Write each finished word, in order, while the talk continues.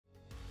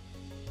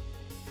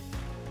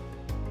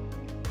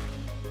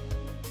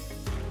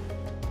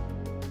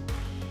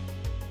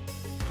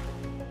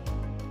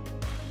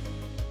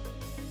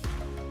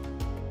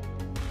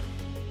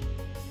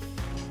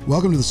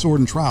Welcome to the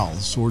Sword and Trowel.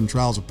 The Sword and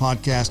Trowel is a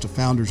podcast of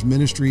Founders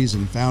Ministries,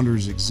 and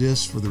Founders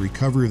exists for the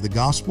recovery of the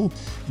gospel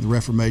and the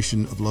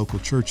reformation of local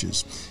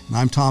churches. And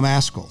I'm Tom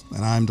Ascol,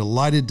 and I'm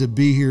delighted to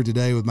be here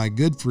today with my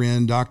good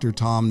friend, Dr.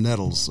 Tom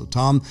Nettles. So,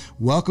 Tom,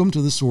 welcome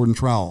to the Sword and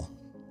Trowel.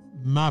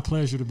 My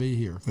pleasure to be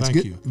here.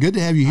 Thank you. Good to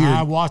have you here.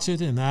 I watch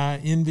it, and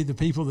I envy the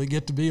people that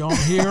get to be on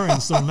here,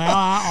 and so now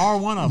I are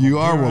one of them. You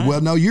are one.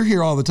 Well, no, you're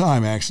here all the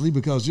time, actually,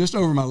 because just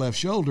over my left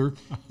shoulder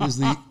is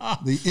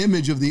the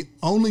image of the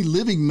only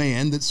living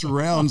man that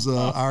surrounds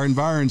our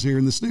environs here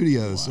in the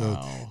studio. Wow.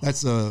 So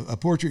that's a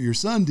portrait your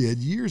son did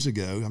years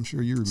ago. I'm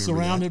sure you remember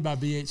Surrounded that. by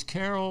B.H.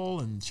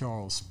 Carroll and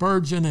Charles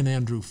Spurgeon and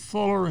Andrew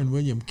Fuller and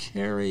William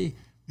Carey.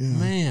 Yeah.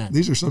 Man,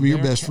 these are some of your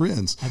best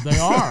friends. They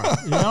are.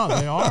 Yeah,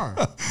 they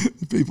are.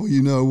 People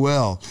you know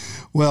well.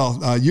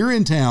 Well, you're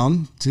in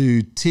town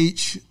to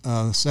teach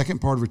a second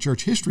part of a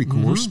church history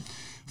course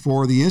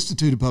for the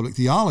Institute of Public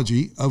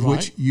Theology, of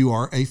which you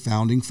are a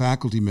founding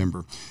faculty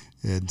member.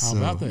 And How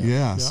about that?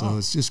 Yeah, so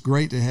it's just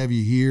great to have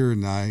you here.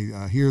 And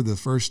I hear the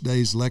first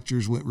day's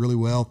lectures went really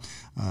well.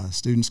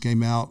 Students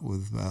came out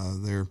with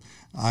their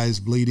eyes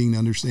bleeding,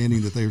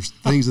 understanding that there's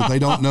things that they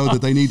don't know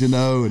that they need to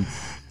know.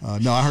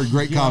 And no, I heard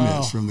great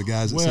comments from the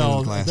guys that sat in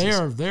the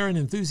classes. They're an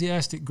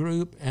enthusiastic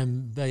group,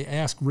 and they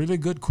ask really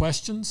good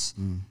questions.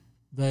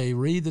 They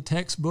read the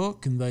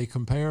textbook, and they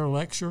compare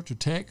lecture to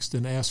text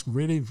and ask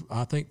really,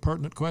 I think,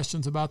 pertinent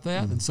questions about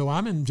that. And so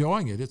I'm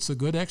enjoying it. It's a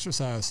good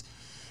exercise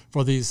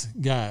for these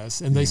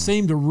guys, and they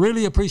seem to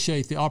really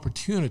appreciate the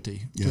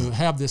opportunity to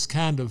have this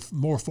kind of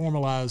more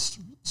formalized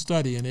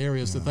study in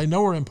areas that they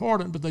know are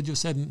important, but they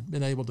just hadn't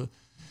been able to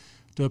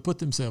put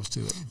themselves to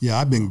it. Yeah,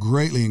 I've been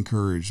greatly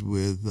encouraged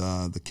with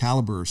the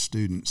caliber of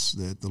students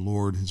that the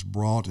Lord has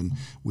brought, and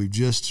we've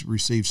just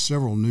received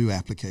several new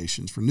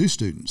applications for new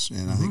students,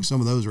 and I think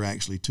some of those are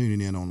actually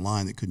tuning in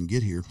online that couldn't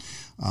get here.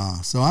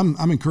 So I'm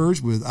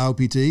encouraged with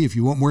IOPT. If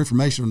you want more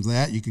information on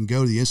that, you can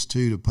go to the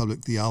Institute of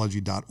Public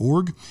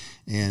Theology.org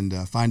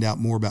and find out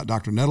more about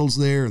Dr. Nettles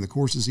there and the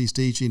courses he's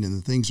teaching and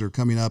the things that are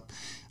coming up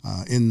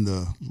in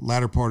the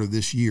latter part of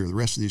this year, the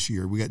rest of this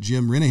year. We got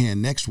Jim Renahan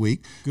next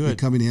week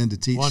coming in to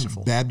teach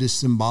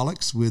Baptist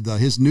symbolics with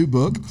his new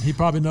book. He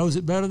probably knows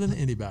it better than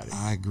anybody.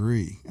 I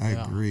agree. I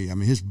agree. I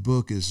mean, his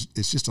book it's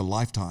just a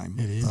lifetime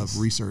of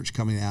research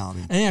coming out.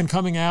 And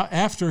coming out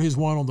after his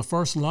one on the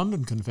First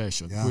London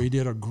Confession, where he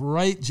did a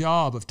great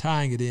job of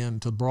tying it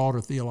into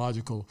broader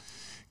theological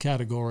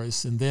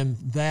categories. And then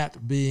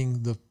that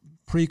being the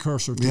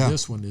precursor to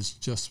this one is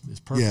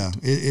perfect. Yeah,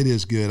 it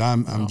is good.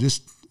 I'm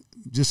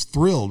just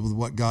thrilled with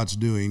what God's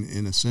doing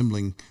in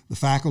assembling the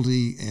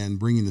faculty and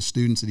bringing the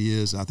students that he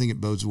is. I think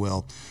it bodes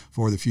well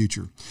for the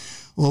future.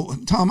 Well,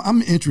 Tom,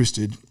 I'm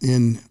interested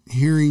in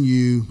hearing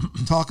you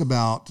talk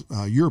about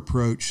your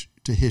approach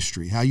to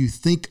history, how you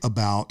think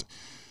about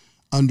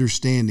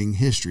understanding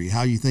history,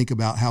 how you think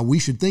about how we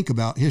should think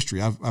about history.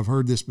 I've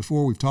heard this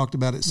before. We've talked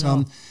about it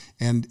some,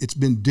 and it's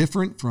been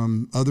different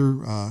from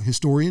other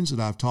historians that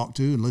I've talked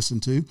to and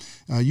listened to.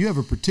 You have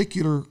a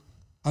particular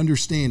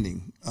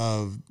understanding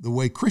of the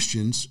way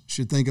Christians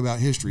should think about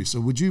history. So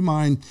would you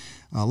mind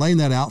laying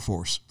that out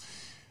for us?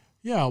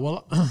 Yeah,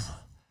 well,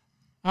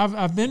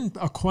 I've been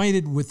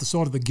acquainted with the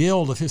sort of the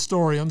guild of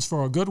historians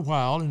for a good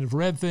while, and have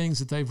read things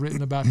that they've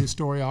written about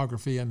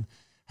historiography and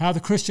how the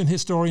Christian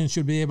historian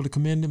should be able to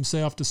commend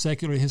himself to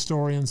secular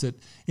historians,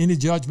 that any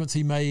judgments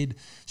he made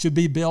should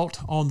be built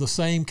on the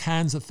same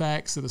kinds of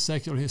facts that a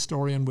secular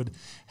historian would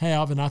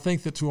have. And I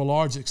think that to a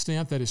large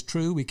extent that is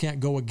true. We can't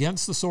go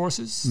against the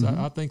sources.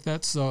 I think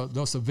that's a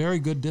very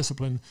good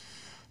discipline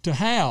to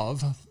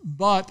have.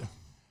 But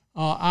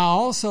I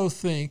also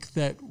think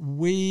that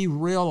we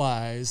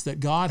realize that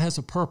God has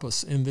a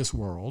purpose in this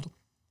world,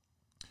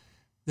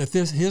 that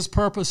his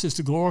purpose is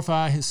to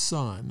glorify his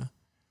Son,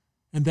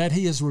 and that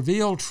he has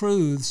revealed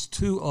truths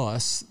to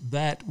us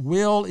that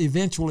will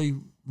eventually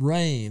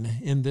reign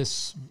in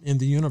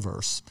the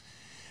universe.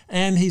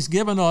 And he's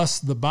given us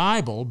the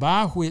Bible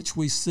by which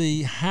we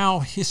see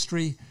how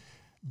history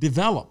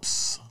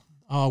develops.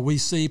 We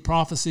see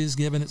prophecies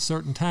given at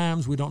certain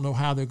times. We don't know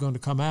how they're going to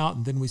come out,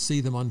 and then we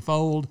see them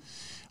unfold.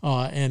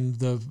 And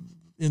the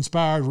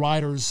inspired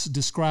writers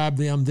describe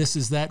them. This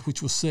is that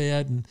which was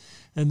said,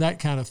 and that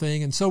kind of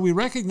thing. And so we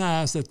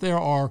recognize that there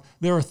are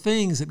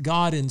things that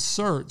God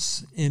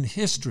inserts in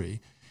history,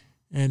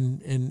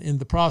 and in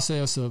the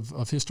process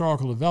of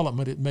historical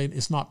development,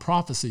 it's not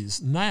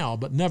prophecies now,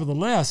 but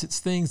nevertheless, it's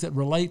things that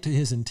relate to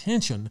his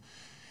intention.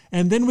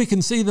 And then we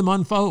can see them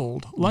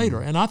unfold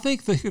later. And I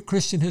think the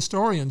Christian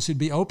historian should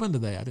be open to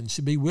that and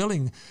should be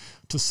willing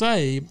to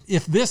say,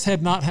 if this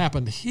had not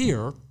happened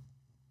here,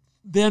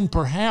 then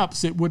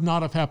perhaps it would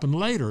not have happened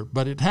later.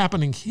 But it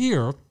happening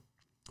here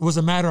was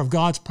a matter of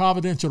God's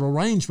providential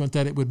arrangement,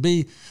 that it would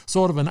be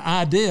sort of an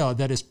idea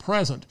that is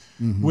present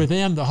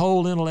within the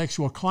whole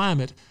intellectual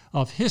climate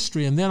of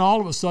history. And then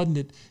all of a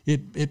sudden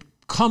it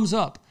comes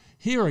up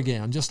here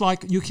again. Just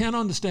like you can't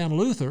understand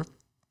Luther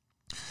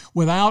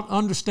without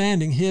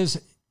understanding his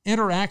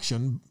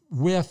interaction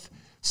with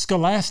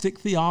scholastic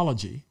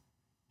theology,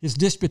 his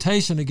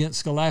disputation against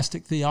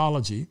scholastic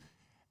theology,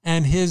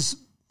 and his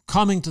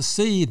coming to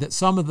see that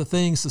some of the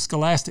things the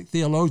scholastic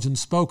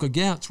theologians spoke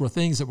against were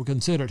things that were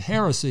considered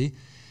heresy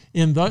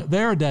in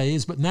their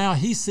days, but now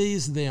he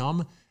sees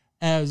them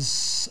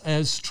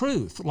as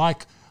truth,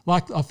 like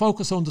a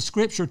focus on the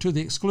Scripture to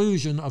the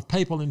exclusion of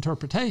papal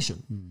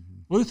interpretation. Mm-hmm.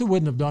 Luther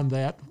wouldn't have done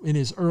that in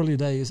his early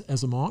days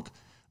as a monk,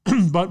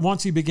 but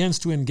once he begins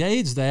to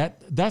engage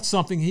that's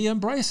something he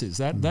embraces.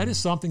 That is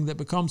something that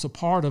becomes a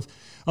part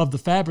of the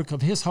fabric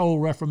of his whole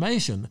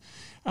Reformation.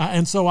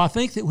 And so I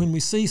think that when we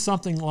see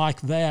something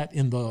like that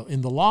in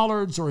the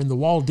Lollards or in the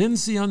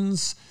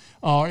Waldensians,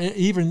 or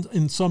even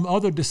in some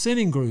other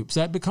dissenting groups,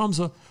 that becomes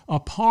a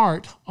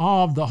part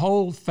of the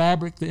whole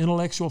fabric, the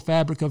intellectual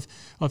fabric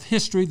of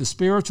history, the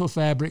spiritual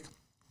fabric.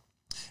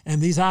 And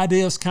these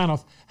ideas kind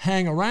of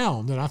hang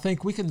around. And I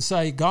think we can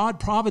say God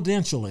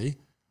providentially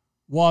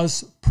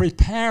was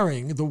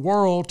preparing the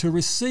world to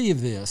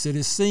receive this. It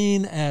is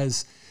seen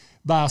as,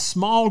 by a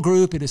small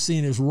group, it is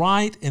seen as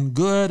right and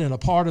good and a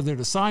part of their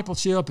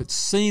discipleship. It's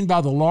seen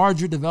by the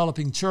larger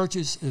developing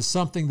churches as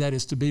something that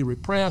is to be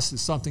repressed,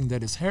 as something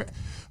that is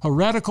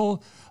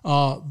heretical.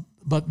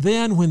 But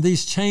then when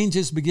these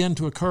changes begin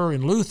to occur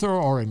in Luther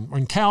or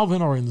in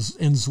Calvin or in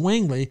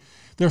Zwingli,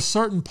 there are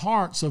certain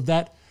parts of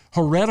that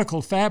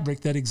heretical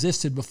fabric that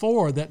existed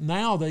before that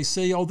now they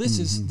see,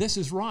 this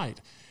is right.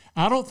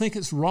 I don't think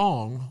it's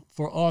wrong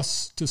for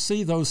us to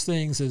see those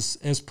things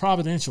as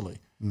providentially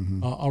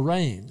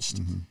arranged.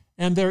 Mm-hmm.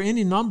 And there are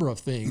any number of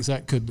things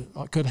that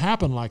could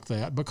happen like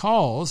that,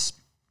 because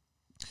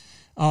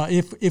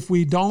if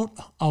we don't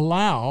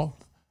allow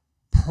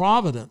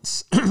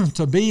providence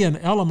to be an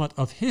element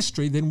of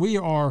history, then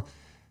we're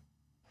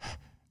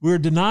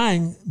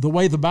denying the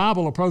way the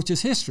Bible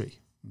approaches history.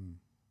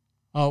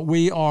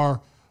 We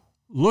are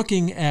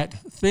looking at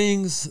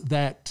things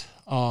that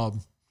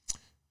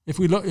if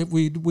we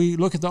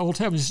look at the Old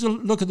Testament, just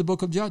look at the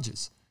book of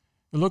Judges.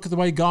 And look at the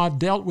way God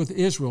dealt with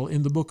Israel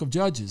in the book of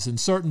Judges, and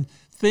certain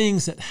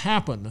things that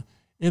happen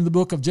in the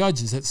book of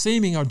Judges that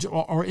seeming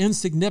are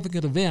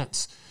insignificant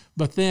events,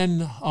 but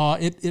then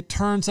it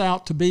turns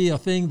out to be a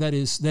thing that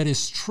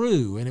is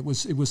true, and it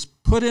was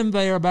put in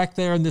there back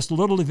there in this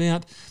little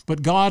event,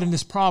 but God in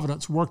His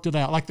providence worked it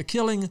out, like the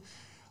killing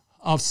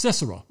of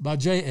Sisera by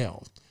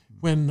Jael,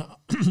 when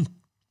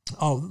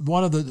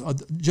one of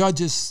the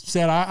judges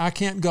said, I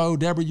can't go,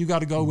 Deborah, you got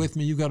to go with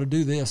me, you got to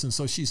do this. And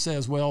so she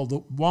says, well, the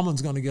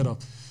woman's going to get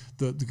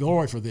the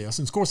glory for this.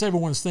 And of course,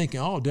 everyone's thinking,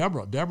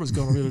 Deborah's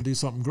going to really do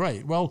something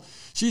great. Well,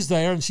 she's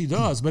there and she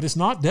does, but it's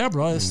not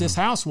Deborah, it's this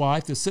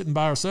housewife that's sitting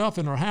by herself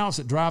in her house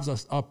that drives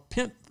a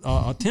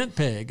tent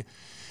peg.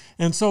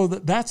 And so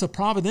that's a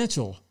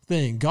providential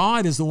thing.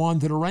 God is the one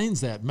that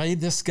arranged that, made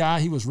this guy,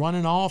 he was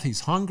running off,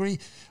 he's hungry.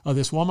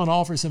 This woman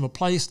offers him a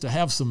place to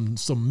have some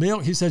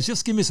milk. He says,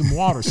 just give me some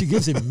water. She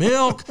gives him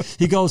milk.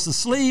 He goes to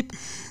sleep,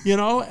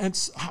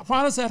 and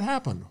why does that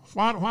happen?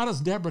 Why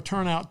does Deborah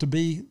turn out to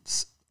be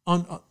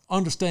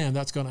understand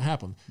that's going to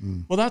happen?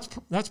 Well,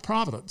 that's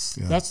providence.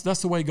 Yeah.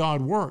 That's the way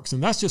God works.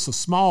 And that's just a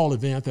small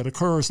event that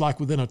occurs like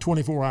within a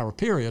 24-hour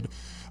period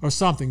or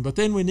something. But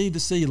then we need to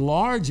see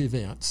large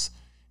events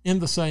in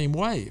the same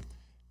way.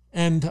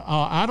 And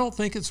I don't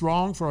think it's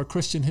wrong for a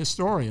Christian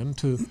historian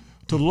to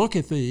look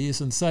at these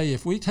and say,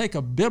 if we take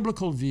a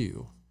biblical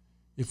view,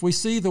 if we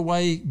see the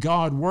way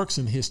God works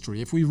in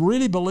history, if we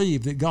really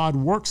believe that God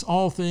works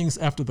all things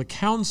after the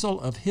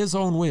counsel of His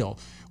own will,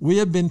 we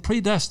have been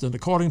predestined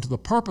according to the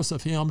purpose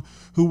of Him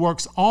who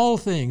works all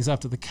things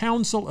after the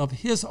counsel of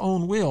His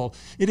own will,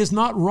 it is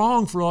not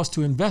wrong for us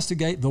to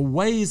investigate the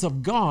ways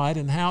of God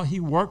and how He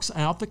works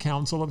out the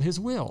counsel of His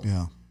will.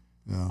 Yeah.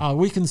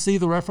 We can see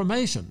the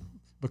Reformation.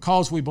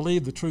 Because we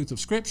believe the truth of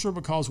Scripture,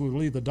 because we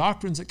believe the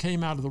doctrines that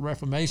came out of the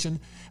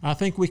Reformation, I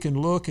think we can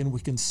look and we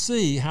can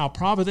see how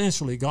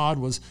providentially God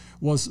was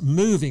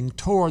moving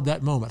toward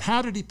that moment.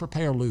 How did He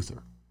prepare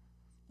Luther?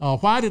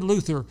 Why did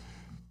Luther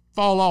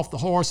fall off the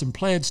horse and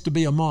pledge to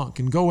be a monk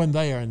and go in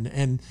there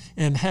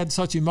and had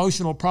such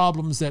emotional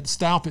problems that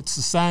Staupitz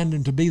assigned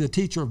him to be the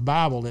teacher of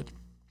Bible at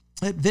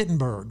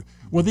Wittenberg?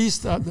 Well,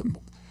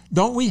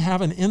 don't we have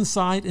an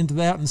insight into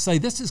that and say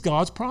this is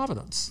God's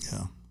providence?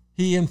 Yeah.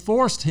 He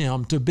enforced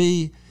him to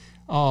be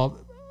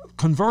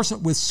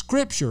conversant with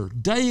Scripture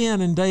day in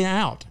and day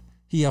out.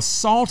 He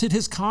assaulted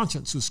his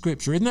conscience with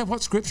Scripture. Isn't that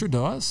what Scripture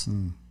does?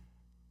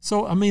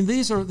 So, I mean,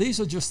 these are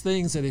just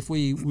things that if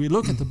we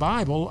look at the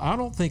Bible, I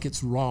don't think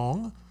it's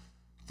wrong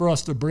for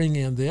us to bring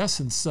in this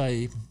and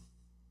say,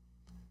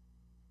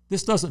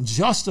 this doesn't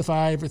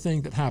justify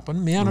everything that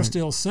happened. Men are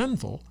still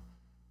sinful,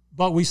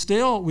 but we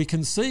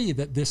can see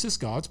that this is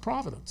God's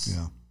providence.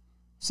 Yeah.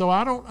 So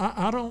I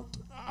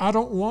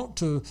don't want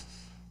to,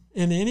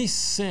 in any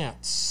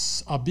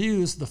sense,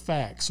 abuse the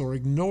facts or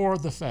ignore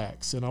the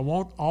facts. And I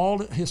want all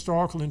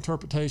historical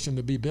interpretation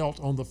to be built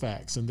on the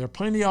facts. And there are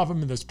plenty of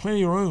them, and there's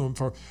plenty of room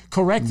for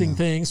correcting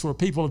things where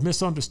people have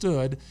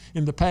misunderstood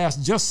in the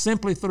past just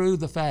simply through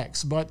the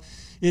facts. But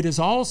it is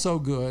also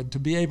good to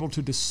be able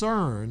to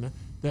discern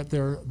that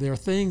there are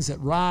things that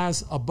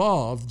rise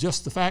above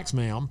just the facts,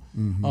 ma'am,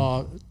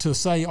 to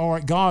say, all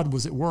right, God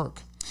was at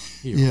work.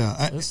 here.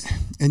 Yeah,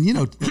 and you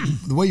know,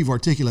 the way you've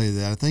articulated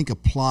that, I think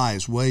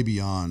applies way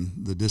beyond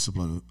the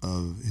discipline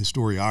of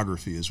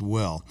historiography as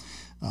well,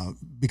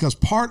 because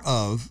part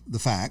of the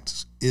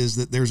facts is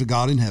that there's a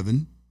God in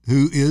heaven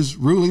who is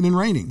ruling and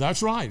reigning.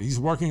 That's right. He's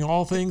working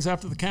all things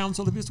after the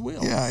counsel of his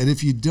will. Yeah, and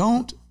if you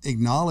don't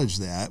acknowledge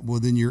that, well,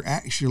 then you're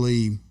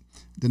actually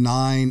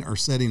denying or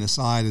setting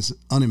aside as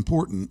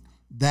unimportant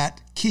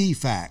that key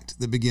fact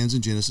that begins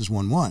in Genesis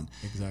 1:1.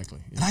 Exactly.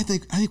 Yeah. And I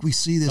think we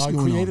see this God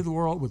going on. created the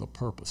world with a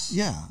purpose.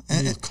 Yeah.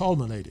 And it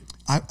culminated.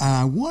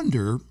 I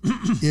wonder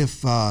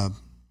if the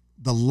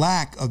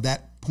lack of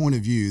that point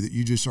of view that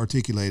you just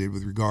articulated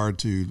with regard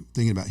to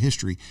thinking about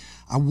history,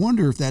 I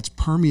wonder if that's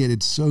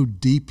permeated so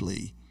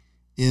deeply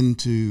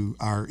into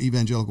our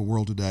evangelical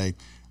world today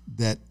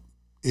that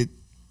it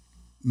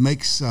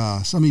makes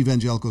some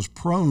evangelicals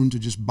prone to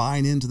just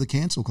buying into the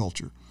cancel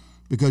culture,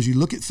 because you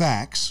look at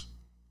facts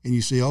and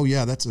you see, oh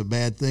yeah, that's a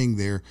bad thing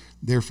there,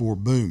 therefore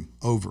boom,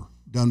 over,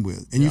 done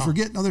with. And you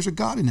forget, no, there's a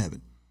God in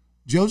heaven.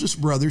 Joseph's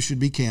brothers should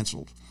be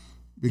canceled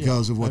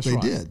because of what they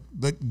did.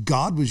 But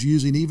God was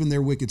using even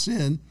their wicked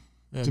sin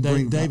to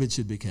bring David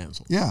should be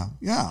canceled. Yeah.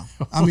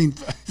 I mean,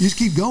 you just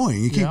keep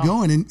going. You keep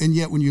going. And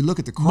yet when you look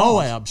at the cross.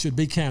 Moab should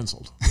be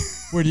canceled.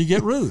 Where do you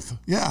get Ruth?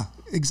 Yeah,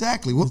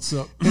 exactly. Well,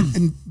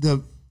 and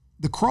the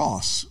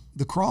cross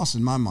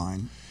in my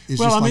mind is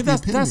just like the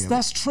epitome of it.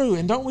 That's true.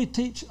 And don't we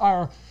teach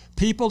our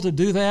people to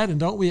do that? And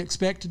don't we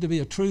expect it to be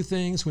a true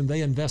things when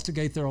they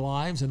investigate their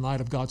lives in light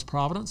of God's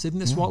providence? Isn't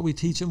this what we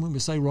teach them when we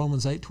say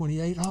Romans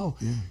 8:28? Oh,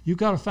 you've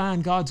got to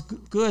find God's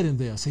good in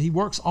this. He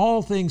works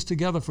all things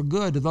together for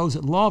good to those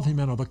that love him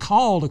and are the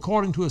called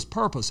according to his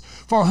purpose,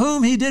 for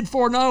whom he did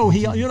foreknow.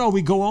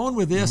 We go on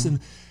with this, and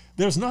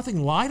there's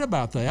nothing light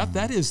about that.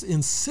 That is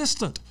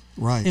insistent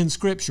in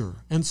Scripture.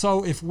 And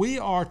so if we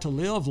are to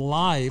live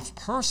life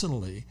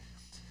personally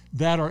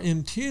that are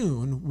in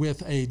tune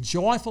with a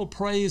joyful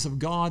praise of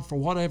God for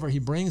whatever he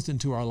brings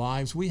into our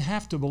lives, we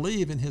have to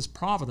believe in his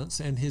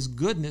providence and his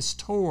goodness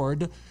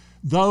toward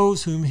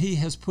those whom he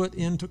has put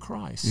into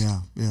Christ.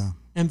 Yeah.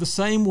 And the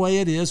same way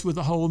it is with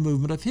the whole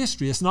movement of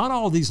history. It's not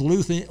all these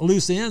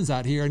loose ends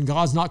out here, and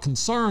God's not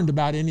concerned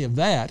about any of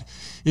that.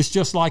 It's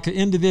just like an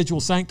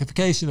individual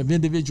sanctification of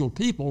individual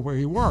people where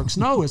he works.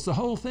 No, it's the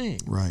whole thing.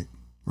 Right.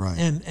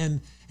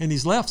 And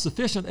he's left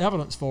sufficient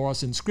evidence for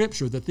us in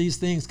Scripture that these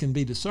things can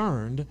be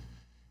discerned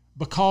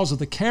because of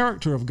the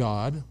character of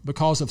God,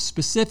 because of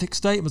specific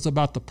statements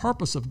about the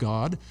purpose of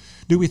God.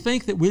 Do we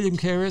think that William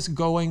Carey's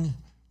going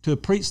to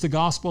preach the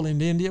gospel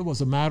in India was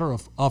a matter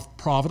of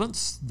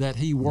providence, that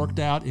he worked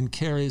out in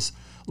Carey's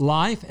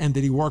life and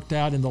that he worked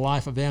out in the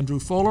life of Andrew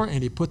Fuller,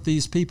 and he put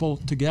these people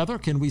together?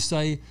 Can we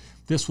say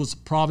this was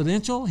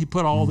providential? He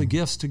put all the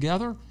gifts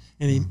together,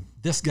 and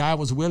this guy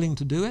was willing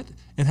to do it.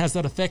 And has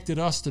that affected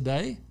us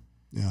today?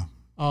 Yeah.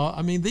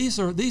 I mean, these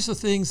are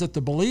things that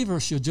the believer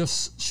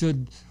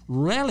should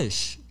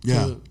relish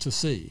to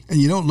see. And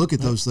you don't look at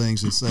those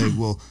things and say,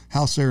 well,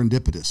 how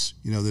serendipitous,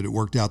 that it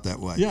worked out that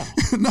way. Yeah.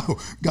 No,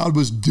 God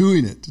was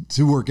doing it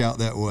to work out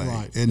that way.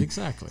 Right, and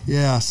exactly.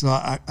 Yeah, so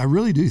I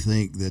really do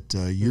think that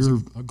you're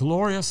a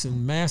glorious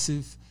and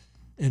massive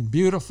and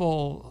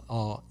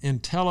beautiful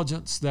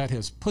intelligence that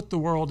has put the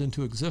world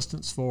into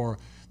existence for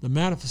the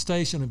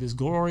manifestation of his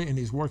glory, and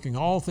he's working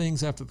all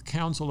things after the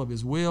counsel of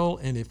his will.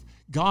 And if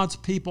God's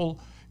people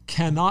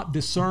cannot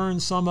discern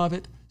some of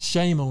it,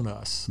 shame on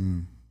us.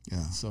 And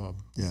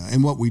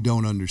what we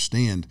don't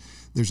understand,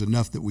 there's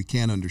enough that we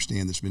can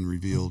understand that's been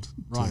revealed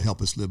to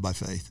help us live by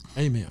faith.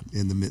 Amen.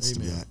 In the midst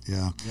of that,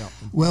 Yeah.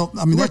 Well,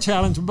 I mean, we're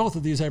challenged with both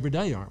of these every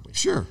day, aren't we?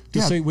 Sure.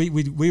 To see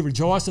we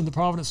rejoice in the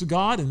providence of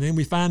God, and then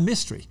we find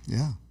mystery.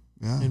 Yeah.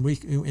 And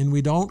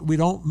we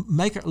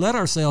don't let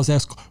ourselves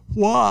ask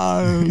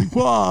why.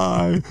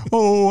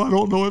 Oh, I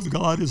don't know if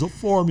God is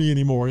for me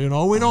anymore.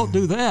 We don't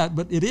do that,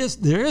 but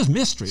there is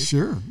mystery.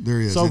 Sure, there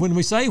is. So when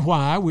we say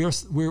why, we're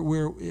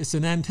it's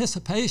an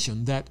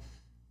anticipation that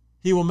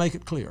he will make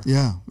it clear.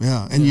 Yeah.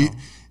 And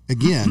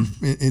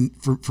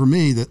for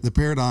me, the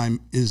paradigm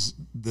is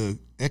the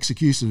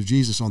execution of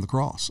Jesus on the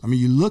cross. I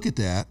mean, you look at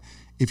that.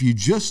 If you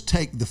just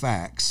take the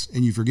facts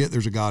and you forget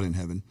there's a God in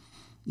heaven,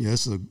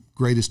 it's the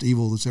greatest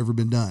evil that's ever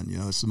been done.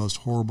 It's the most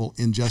horrible,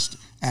 unjust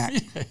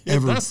act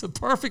ever. That's the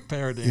perfect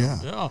paradigm.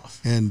 Yeah.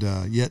 And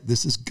yet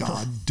this is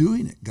God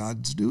doing it.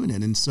 God's doing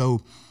it. And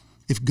so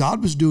if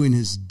God was doing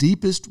his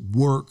deepest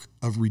work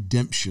of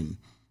redemption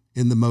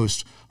in the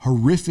most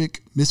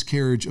horrific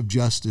miscarriage of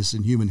justice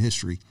in human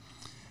history,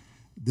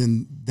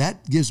 then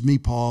that gives me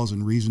pause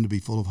and reason to be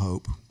full of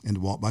hope and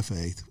to walk by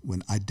faith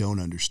when I don't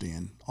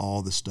understand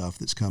all the stuff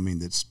that's coming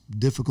that's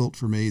difficult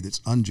for me,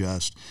 that's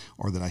unjust,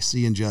 or that I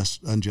see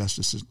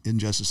injustices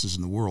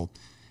in the world.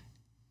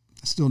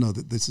 I still know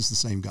that this is the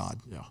same God.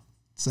 Yeah.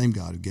 Same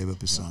God who gave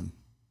up his son.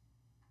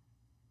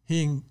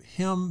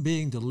 Him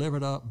being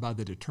delivered up by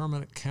the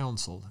determinate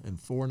counsel and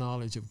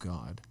foreknowledge of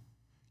God,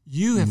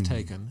 you have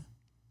taken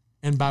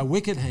and by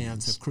wicked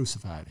hands have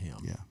crucified him.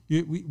 Yeah.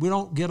 We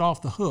don't get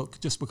off the hook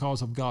just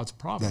because of God's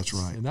providence.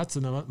 That's right. And that's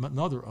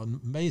another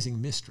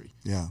amazing mystery.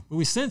 Yeah. But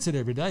we sense it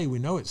every day. We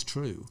know it's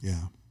true.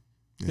 Yeah.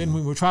 Then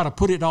we will try to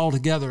put it all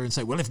together and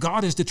say, well, if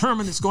God is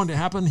determined it's going to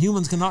happen,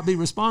 humans cannot be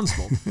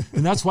responsible.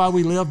 And that's why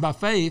we live by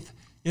faith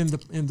in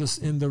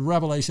the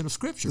revelation of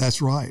Scripture.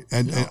 That's right.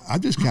 And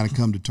I've just kind of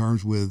come to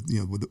terms with,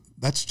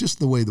 that's just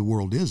the way the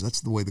world is.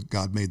 That's the way that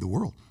God made the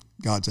world.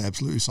 God's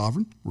absolutely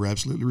sovereign. We're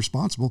absolutely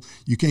responsible.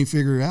 You can't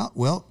figure it out.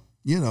 Well,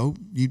 you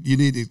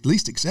need to at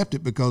least accept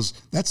it, because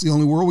that's the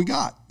only world we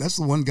got. That's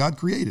the one God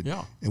created.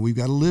 Yeah. And we've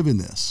got to live in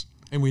this.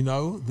 And we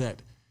know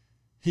that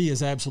He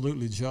is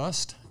absolutely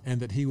just, and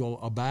that He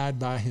will abide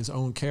by His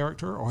own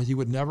character, or He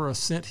would never have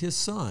sent His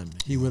Son.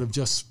 He would have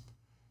just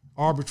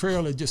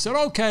arbitrarily just said,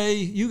 okay,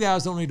 you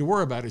guys don't need to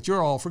worry about it.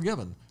 You're all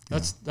forgiven.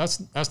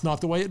 That's not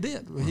the way it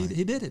did. Right.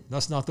 He did it.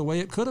 That's not the way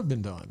it could have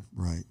been done.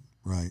 Right.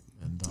 Right.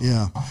 And,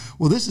 yeah.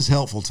 Well, this is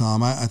helpful,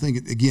 Tom. I think,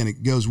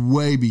 it goes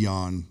way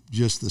beyond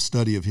just the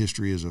study of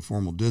history as a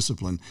formal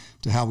discipline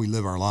to how we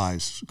live our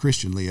lives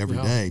Christianly every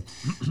day.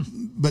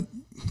 But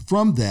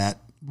from that,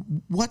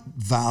 what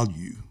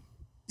value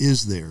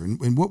is there,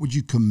 and what would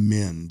you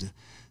commend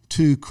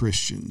to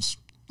Christians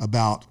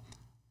about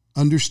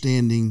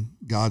understanding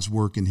God's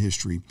work in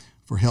history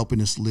for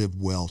helping us live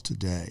well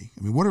today?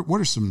 I mean,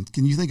 what are some,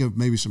 can you think of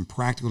maybe some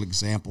practical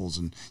examples?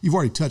 And you've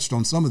already touched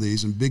on some of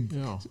these in big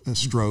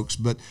strokes,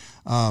 but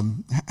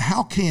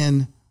how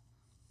can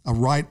a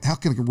right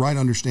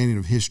understanding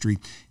of history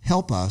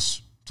help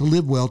us to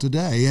live well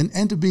today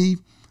and to be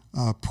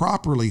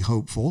properly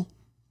hopeful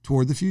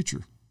toward the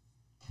future?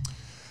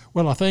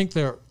 Well, I think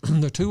there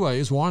are two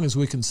ways. One is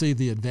we can see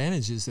the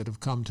advantages that have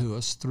come to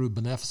us through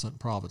benevolent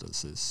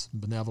providences,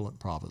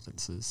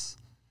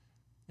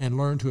 and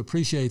learn to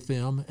appreciate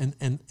them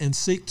and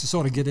seek to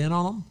sort of get in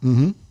on them.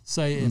 Mm-hmm.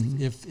 Say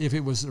if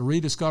it was a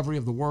rediscovery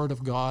of the Word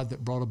of God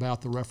that brought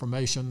about the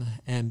Reformation,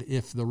 and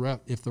if the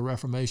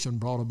Reformation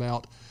brought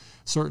about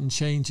certain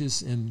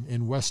changes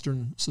in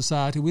Western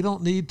society, we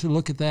don't need to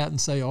look at that and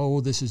say,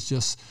 oh, this is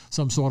just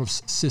some sort of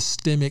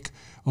systemic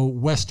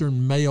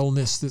Western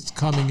maleness that's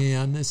coming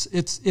in.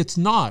 It's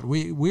not.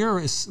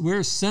 We're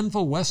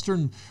sinful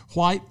Western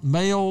white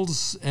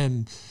males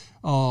and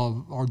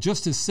are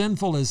just as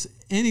sinful as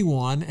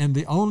anyone, and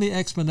the only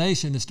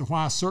explanation as to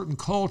why certain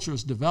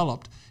cultures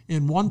developed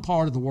in one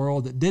part of the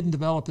world that didn't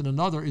develop in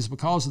another is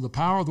because of the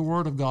power of the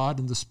Word of God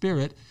and the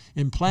Spirit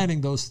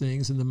implanting those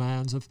things in the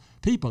minds of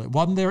people. It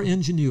wasn't their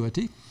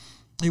ingenuity.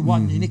 It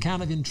wasn't any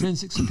kind of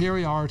intrinsic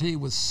superiority. It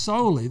was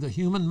solely the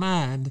human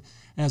mind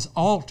as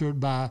altered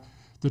by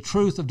the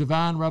truth of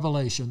divine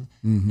revelation,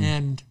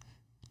 and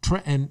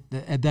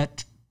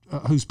that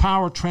whose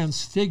power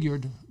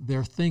transfigured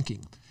their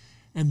thinking.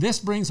 And this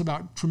brings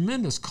about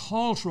tremendous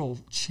cultural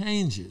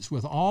changes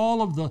with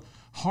all of the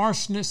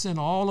harshness and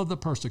all of the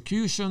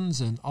persecutions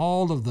and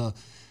all of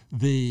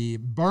the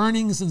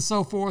burnings and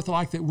so forth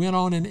like that went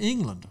on in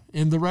England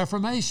in the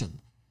Reformation.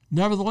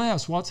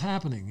 Nevertheless, what's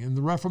happening in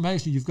the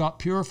Reformation? You've got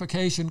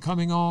purification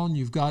coming on.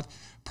 You've got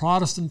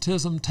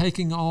Protestantism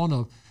taking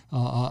on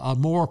a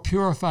more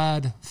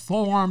purified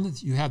form.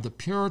 You have the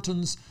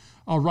Puritans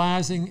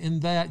arising in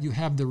that. You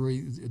have the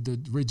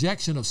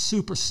rejection of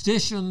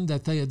superstition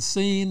that they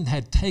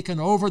had taken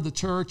over the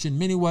church in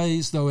many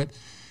ways, though it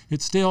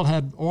still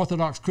had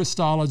Orthodox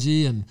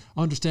Christology and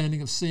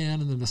understanding of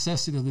sin and the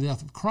necessity of the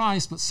death of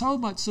Christ, but so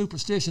much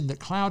superstition that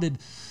clouded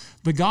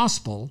the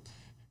gospel.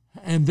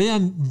 And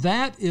then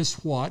that is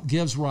what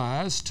gives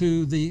rise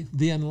to the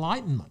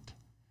Enlightenment.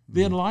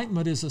 The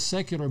Enlightenment is a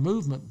secular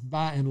movement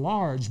by and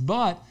large,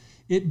 but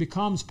it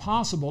becomes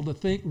possible to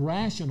think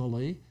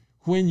rationally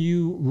when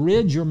you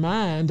rid your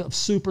mind of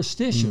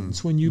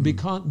superstitions, when you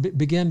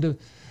begin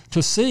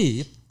to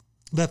see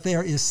that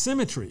there is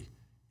symmetry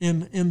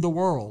in the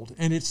world.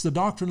 And it's the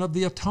doctrine of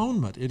the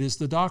atonement. It is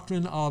the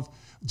doctrine of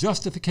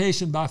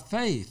justification by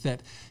faith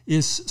that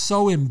is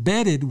so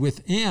embedded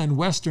within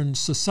Western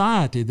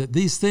society that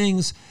these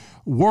things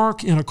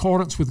work in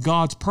accordance with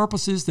God's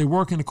purposes. They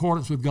work in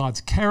accordance with God's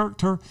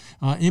character.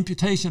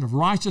 Imputation of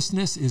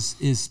righteousness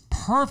is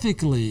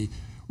perfectly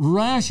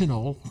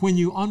rational when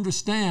you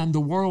understand the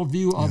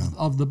worldview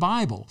of the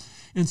Bible.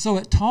 And so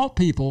it taught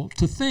people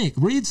to think,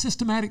 read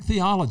systematic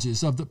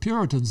theologies of the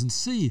Puritans and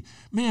see,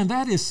 man,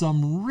 that is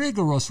some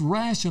rigorous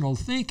rational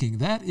thinking.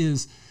 That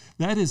is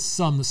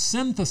some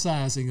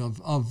synthesizing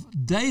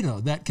of data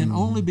that can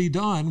only be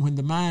done when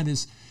the mind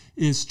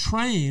is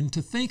trained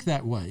to think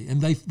that way.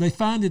 And they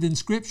find it in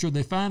Scripture,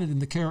 they find it in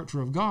the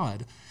character of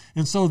God.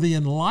 And so the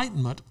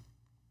Enlightenment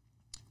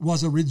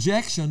was a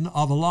rejection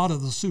of a lot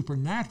of the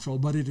supernatural,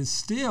 but it is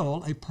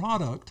still a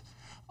product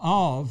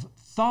of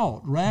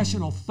thought,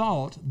 rational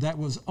thought, that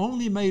was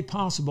only made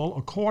possible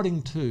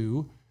according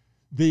to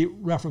the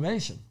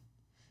Reformation.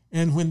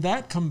 And when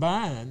that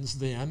combines,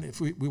 then,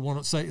 if we want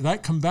to say,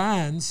 that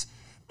combines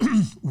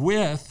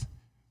with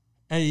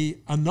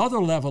another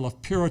level of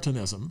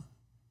Puritanism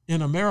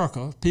in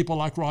America, people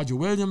like Roger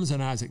Williams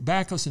and Isaac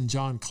Backus and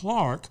John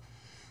Clark,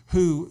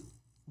 who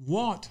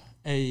want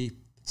a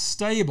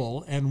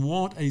stable and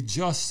want a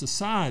just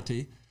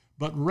society,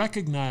 but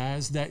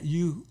recognize that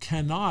you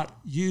cannot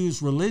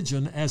use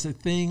religion as a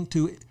thing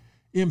to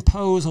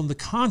impose on the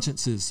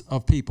consciences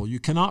of people. You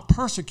cannot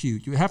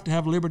persecute. You have to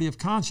have liberty of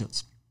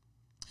conscience.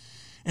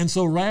 And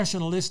so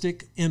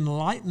rationalistic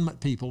Enlightenment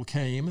people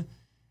came,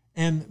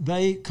 and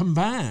they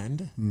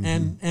combined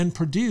and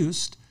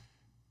produced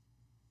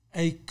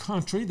a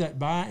country that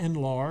by and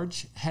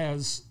large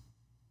has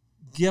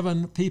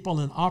given people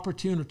an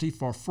opportunity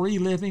for free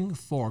living,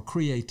 for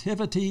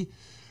creativity,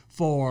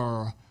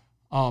 for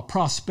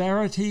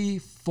prosperity,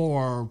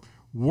 for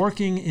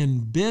working in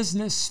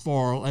business,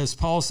 for, as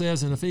Paul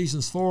says in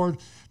Ephesians 4,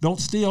 don't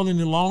steal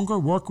any longer,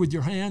 work with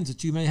your hands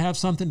that you may have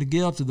something to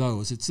give to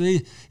those.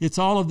 It's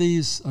all of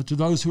these to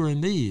those who are in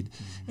need.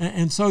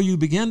 And so you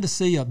begin to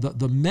see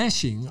the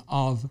meshing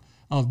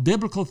of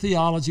biblical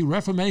theology,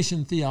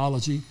 Reformation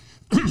theology,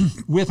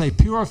 with a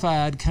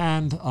purified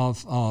kind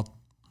of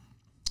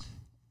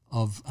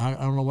I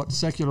don't know what,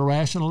 secular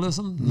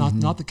rationalism,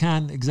 not the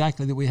kind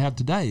exactly that we have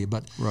today,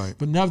 but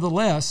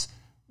nevertheless,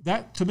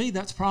 that to me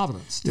that's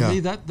providence. To me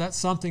that's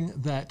something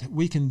that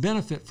we can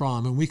benefit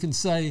from, and we can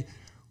say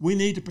we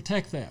need to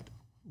protect that.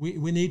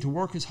 We need to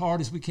work as hard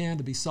as we can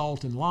to be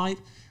salt and light.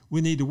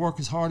 We need to work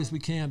as hard as we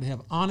can to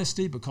have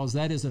honesty, because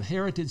that is a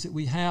heritage that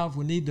we have.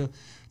 We need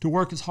to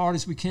work as hard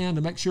as we can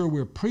to make sure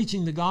we're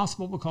preaching the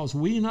gospel, because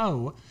we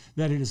know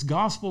that it is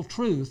gospel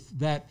truth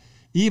that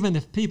even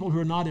if people who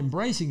are not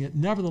embracing it,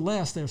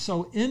 nevertheless, they're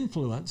so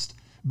influenced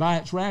by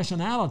its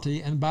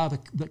rationality and by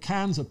the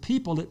kinds of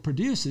people it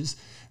produces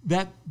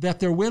that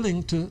they're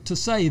willing to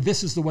say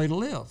this is the way to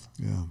live.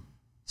 Yeah.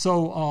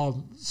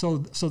 So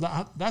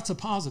that's a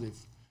positive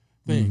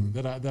thing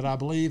that I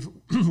believe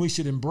we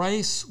should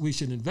embrace. We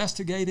should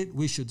investigate it.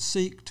 We should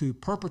seek to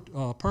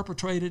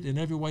perpetrate it in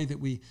every way that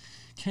we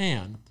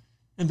can.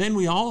 And then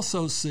we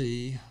also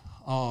see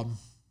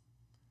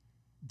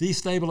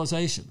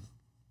destabilization.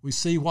 We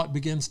see what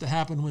begins to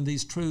happen when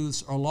these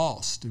truths are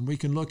lost, and we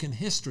can look in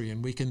history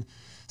and we can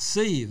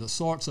see the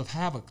sorts of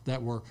havoc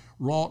that were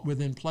wrought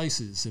within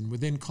places and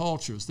within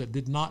cultures that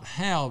did not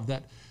have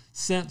that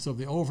sense of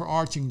the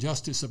overarching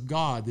justice of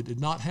God, that did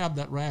not have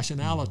that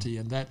rationality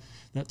and that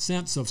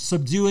sense of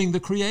subduing the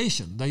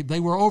creation. They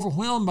were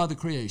overwhelmed by the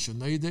creation.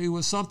 There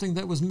was something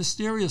that was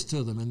mysterious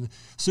to them, and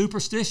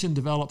superstition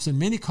develops in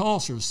many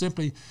cultures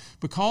simply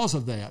because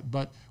of that.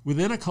 But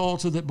within a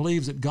culture that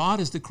believes that God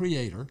is the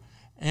creator,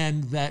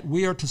 and that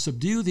we are to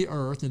subdue the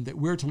earth, and that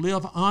we're to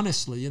live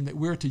honestly, and that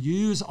we're to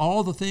use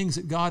all the things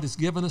that God has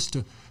given us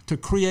to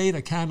create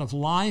a kind of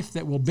life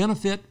that will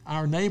benefit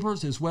our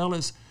neighbors as well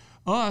as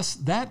us,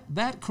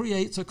 that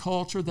creates a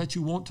culture that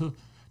you want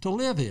to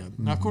live in.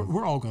 Now, of course,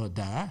 we're all going to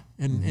die,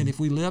 and if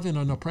we live in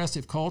an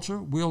oppressive culture,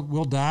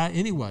 we'll die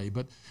anyway,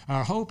 but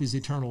our hope is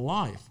eternal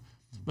life.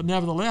 But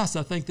nevertheless,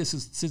 I think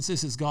since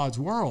this is God's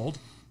world,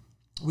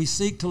 we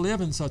seek to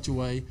live in such a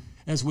way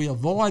as we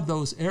avoid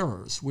those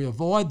errors. We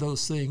avoid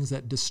those things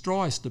that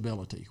destroy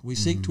stability. We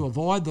seek to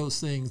avoid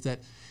those things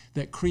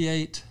that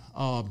create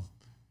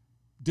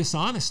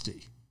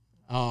dishonesty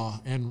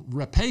and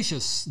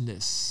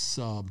rapaciousness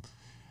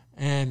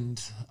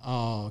and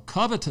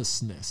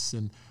covetousness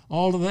and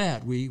all of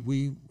that.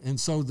 And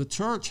so the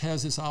church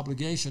has this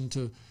obligation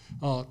to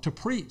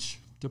preach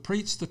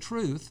the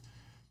truth,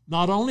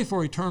 not only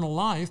for eternal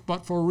life,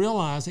 but for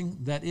realizing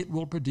that it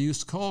will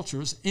produce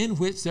cultures in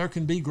which there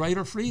can be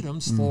greater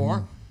freedoms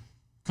for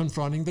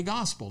confronting the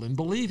gospel and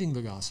believing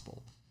the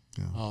gospel.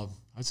 Yeah.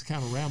 I just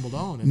kind of rambled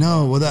on.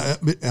 No, well,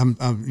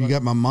 you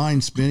got my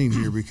mind spinning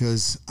here,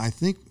 because I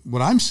think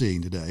what I'm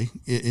seeing today,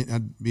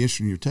 I'd be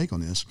interested in your take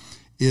on this,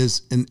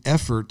 is an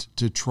effort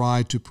to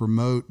try to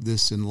promote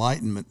this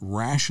Enlightenment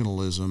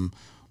rationalism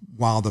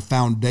while the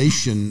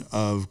foundation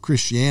of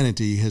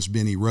Christianity has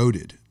been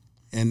eroded.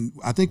 And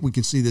I think we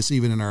can see this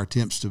even in our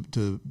attempts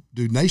to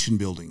do nation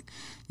building.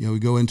 You know, we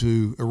go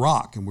into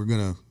Iraq and we're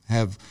going to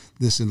have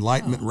this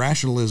Enlightenment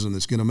rationalism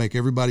that's going to make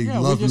everybody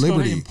love liberty. We're just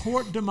going to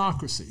import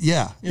democracy.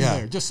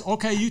 There. Just,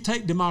 okay, you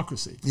take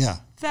democracy. Yeah.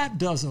 That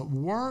doesn't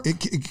work.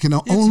 It can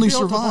only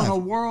survive. It's built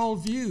on a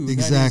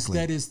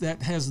worldview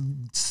that has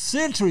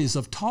centuries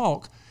of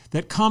talk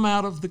that come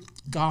out of the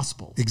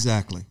gospel.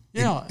 Exactly.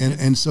 Yeah.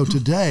 And so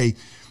today,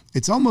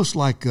 it's almost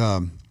like...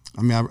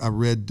 I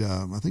read,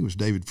 I think it was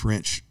David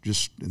French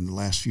just in the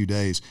last few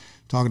days,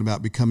 talking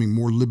about becoming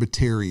more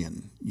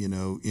libertarian,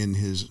 in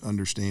his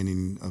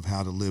understanding of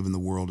how to live in the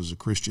world as a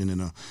Christian in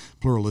a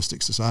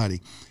pluralistic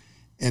society.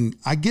 And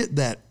I get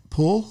that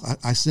pull.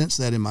 I sense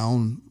that in my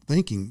own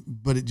thinking,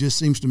 but it just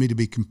seems to me to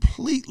be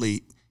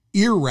completely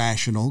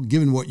irrational,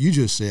 given what you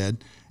just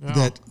said,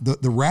 that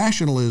the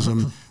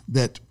rationalism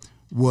that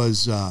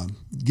was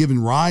given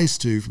rise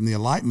to from the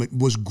Enlightenment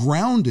was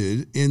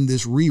grounded in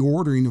this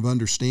reordering of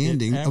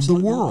understanding of the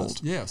world.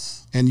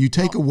 Yes. And you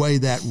take away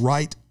that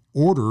right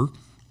order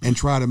and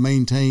try to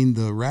maintain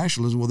the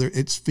rationalism. Well,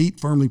 its feet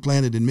firmly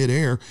planted in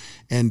midair,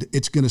 and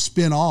it's going to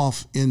spin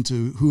off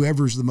into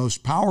whoever's the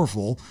most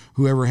powerful,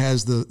 whoever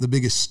has the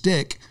biggest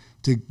stick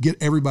to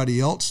get everybody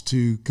else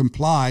to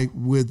comply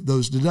with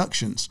those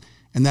deductions.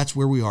 And that's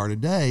where we are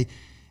today.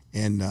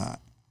 And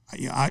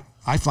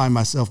I find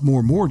myself more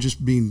and more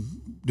just being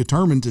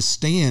determined to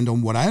stand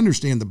on what I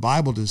understand the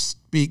Bible to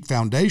speak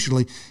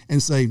foundationally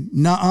and say,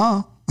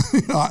 nuh-uh,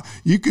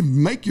 you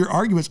can make your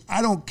arguments.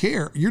 I don't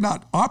care. You're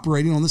not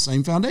operating on the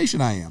same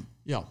foundation I am.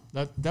 Yeah,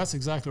 that's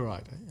exactly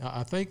right.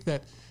 I think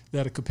that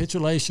a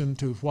capitulation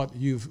to what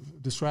you've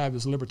described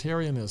as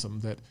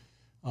libertarianism,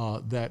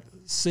 that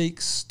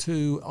seeks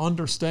to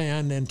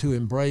understand and to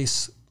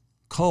embrace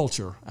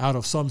culture out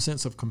of some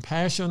sense of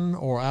compassion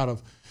or out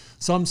of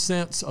some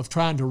sense of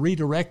trying to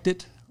redirect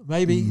it,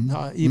 maybe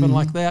even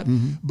like that,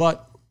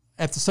 but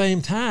at the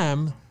same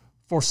time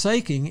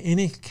forsaking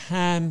any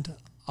kind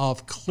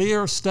of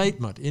clear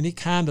statement, any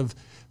kind of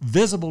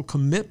visible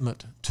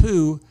commitment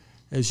to,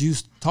 as you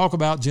talk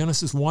about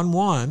Genesis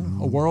 1:1,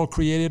 a world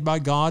created by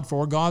God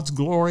for God's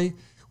glory,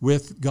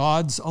 with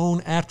God's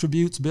own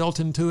attributes built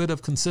into it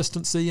of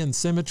consistency and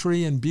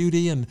symmetry and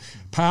beauty and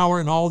power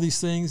and all these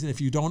things. And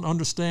if you don't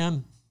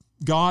understand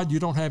God, you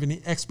don't have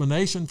any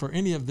explanation for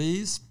any of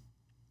these.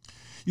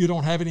 You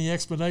don't have any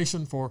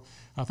explanation for,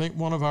 I think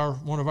one of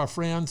our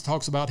friends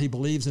talks about he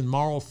believes in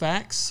moral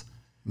facts,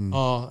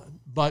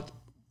 but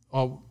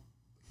not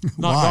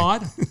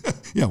God.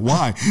 Yeah,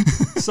 why?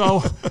 So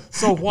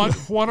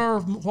what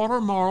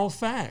are moral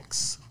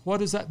facts?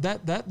 What is that?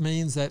 That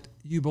means that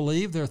you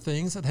believe there are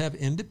things that have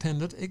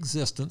independent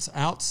existence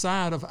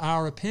outside of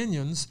our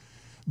opinions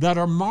that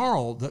are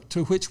moral,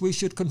 to which we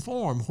should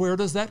conform. Where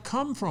does that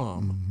come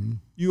from?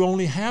 You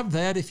only have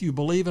that if you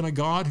believe in a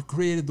God who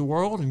created the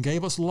world and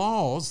gave us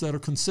laws that are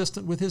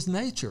consistent with his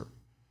nature.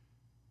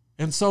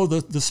 And so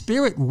the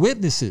Spirit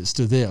witnesses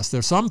to this. There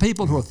are some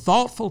people who are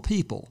thoughtful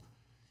people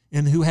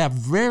and who have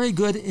very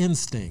good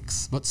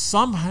instincts, but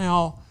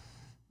somehow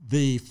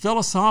the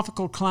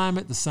philosophical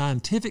climate, the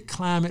scientific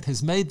climate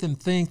has made them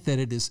think that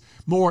it is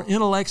more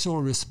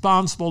intellectually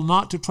responsible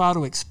not to try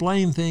to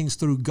explain things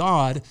through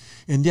God,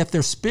 and yet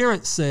their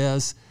spirit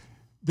says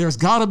there's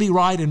got to be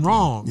right and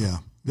wrong.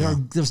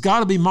 There's got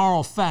to be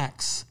moral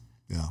facts.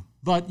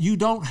 But you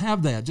don't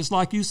have that. Just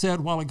like you said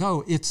a while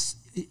ago,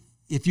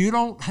 if you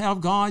don't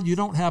have God, you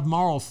don't have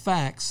moral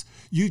facts.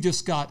 You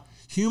just got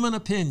human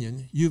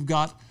opinion. You've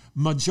got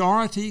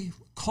majority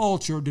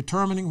culture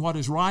determining what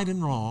is right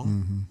and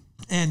wrong.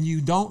 And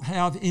you don't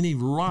have any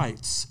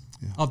rights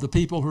of the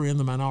people who are in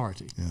the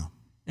minority.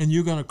 And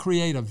you're going to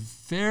create a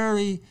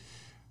very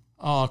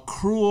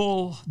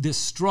cruel,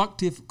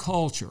 destructive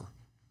culture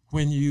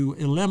when you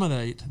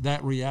eliminate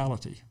that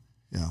reality.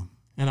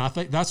 And I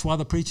think that's why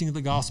the preaching of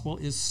the gospel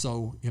is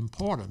so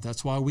important.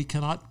 That's why we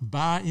cannot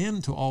buy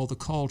into all the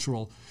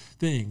cultural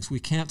things. We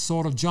can't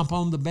sort of jump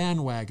on the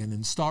bandwagon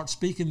and start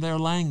speaking their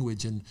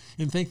language and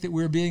think that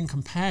we're being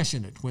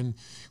compassionate when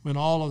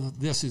all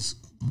of this is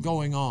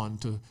going on.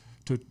 To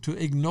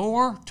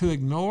ignore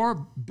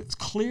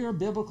clear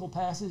biblical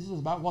passages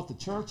about what the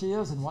church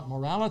is and what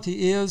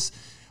morality is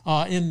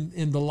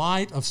in the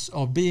light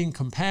of being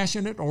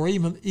compassionate, or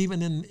even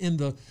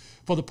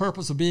for the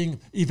purpose of being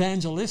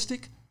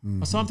evangelistic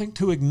or something,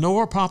 to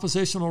ignore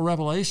propositional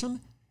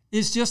revelation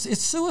it's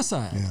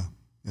suicide.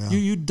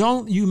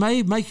 You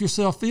may make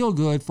yourself feel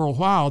good for a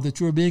while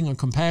that you're being a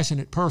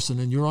compassionate person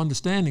and you're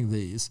understanding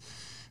these.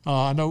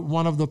 I know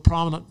one of the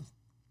prominent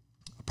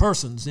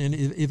persons in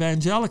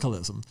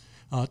evangelicalism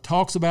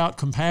talks about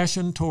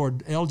compassion toward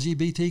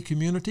LGBT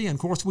community. And of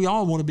course, we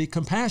all want to be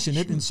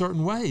compassionate in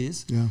certain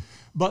ways,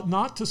 but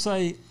not to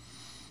say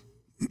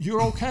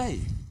you're okay.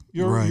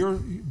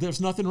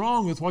 There's nothing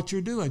wrong with what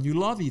you're doing. You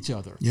love each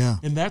other.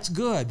 And that's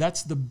good.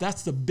 That's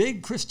the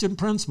big Christian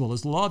principle,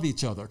 is love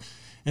each other.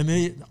 And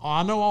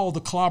I know all the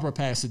clobber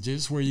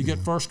passages where you get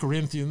 1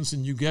 Corinthians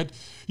and you get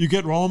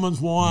Romans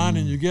 1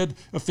 and you get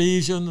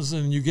Ephesians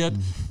and you get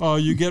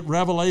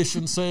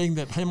Revelation saying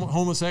that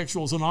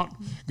homosexuals are not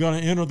going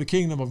to enter the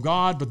kingdom of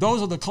God. But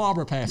those are the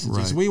clobber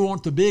passages. We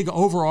want the big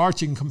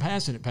overarching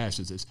compassionate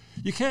passages.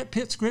 You can't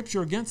pit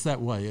Scripture against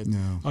that way.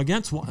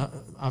 Against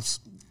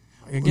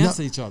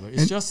each other.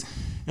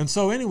 And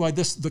so anyway,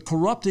 the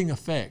corrupting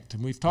effect,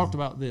 and we've talked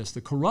about this,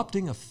 the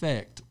corrupting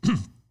effect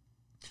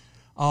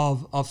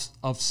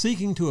of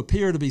seeking to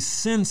appear to be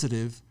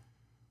sensitive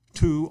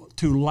to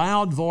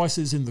loud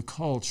voices in the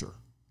culture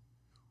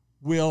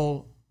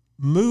will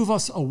move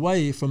us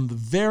away from the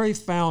very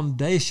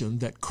foundation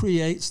that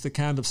creates the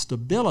kind of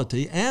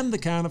stability and the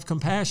kind of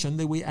compassion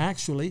that we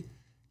actually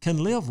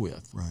can live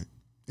with.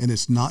 And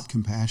it's not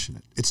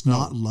compassionate. It's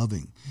not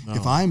loving.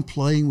 If I'm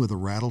playing with a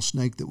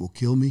rattlesnake that will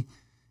kill me,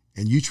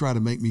 and you try to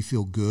make me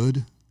feel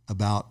good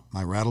about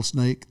my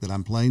rattlesnake that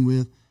I'm playing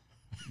with,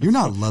 you're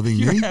not loving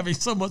me. You're having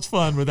so much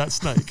fun with that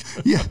snake.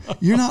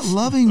 You're not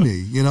loving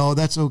me.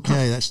 That's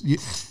okay.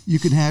 You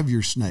can have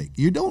your snake.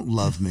 You don't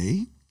love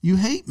me. You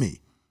hate me.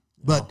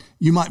 But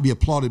you might be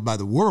applauded by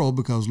the world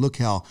because look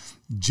how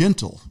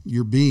gentle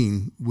you're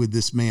being with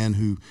this man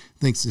who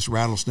thinks this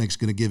rattlesnake's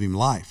going to give him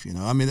life.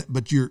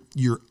 But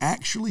you're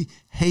actually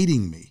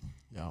hating me.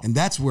 And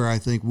that's where I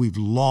think we've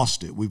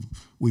lost it.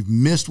 We've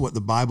missed what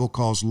the Bible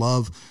calls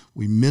love.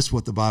 We miss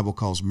what the Bible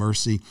calls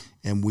mercy.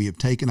 And we have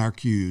taken our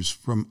cues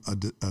from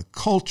a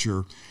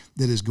culture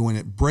that is going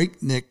at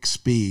breakneck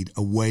speed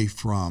away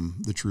from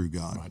the true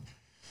God.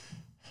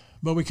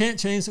 But we can't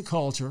change the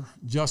culture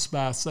just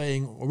by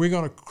saying, well, we're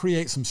going to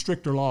create some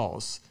stricter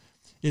laws.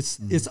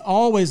 It's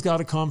always got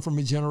to come from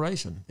a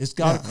generation. It's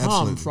got to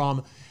come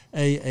from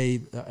a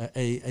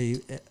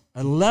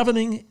a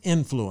leavening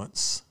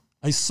influence,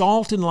 a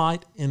salt and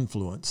light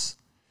influence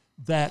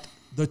that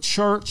the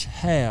church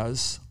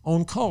has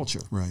on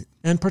culture. Right.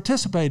 And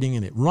participating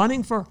in it,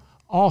 running for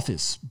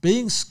office,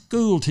 being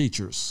school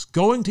teachers,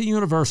 going to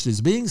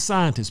universities, being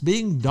scientists,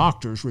 being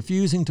doctors,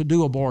 refusing to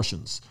do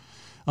abortions,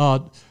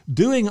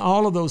 doing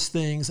all of those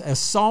things as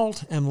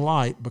salt and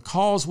light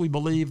because we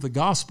believe the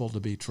gospel to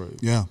be true.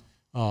 Yeah.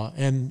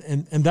 And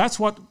that's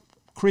what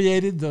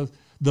created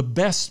the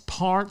best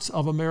parts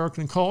of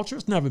American culture.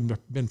 It's never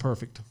been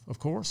perfect, of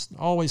course.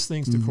 Always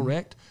things to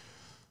correct.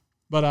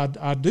 But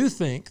I do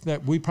think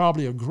that we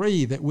probably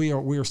agree that we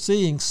are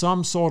seeing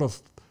some sort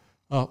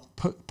of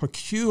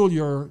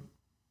peculiar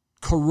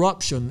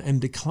corruption and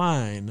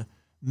decline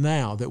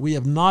now that we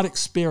have not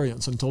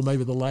experienced until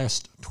maybe the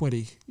last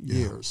 20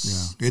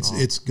 years. Yeah.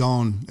 It's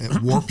gone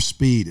at warp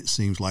speed, it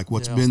seems like.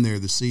 What's been there,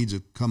 the seeds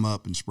have come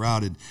up and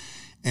sprouted.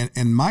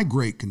 And my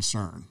great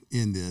concern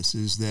in this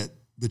is that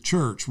the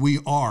church, we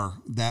are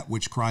that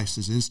which Christ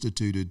has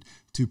instituted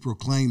to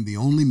proclaim the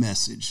only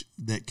message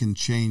that can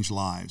change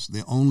lives.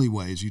 The only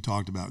way, as you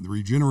talked about, the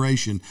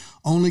regeneration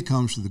only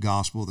comes through the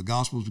gospel. The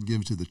gospel has been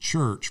given to the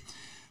church.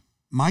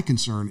 My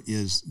concern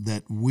is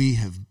that we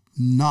have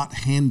not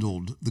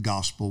handled the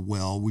gospel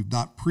well. We've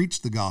not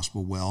preached the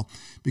gospel well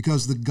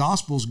because the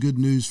gospel is good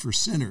news for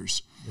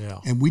sinners. Yeah.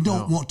 And we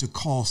don't want to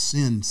call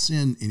sin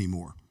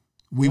anymore.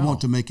 We want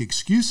to make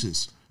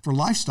excuses for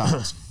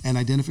lifestyles and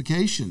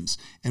identifications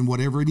and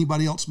whatever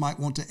anybody else might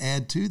want to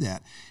add to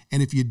that.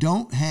 And if you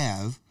don't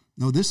have,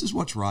 no, this is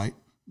what's right,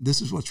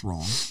 this is what's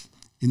wrong,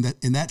 in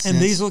that sense. And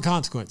these are the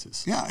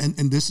consequences. Yeah,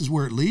 and this is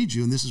where it leads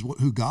you, and this is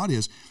who God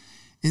is.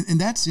 In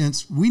that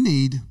sense, we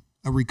need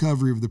a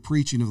recovery of the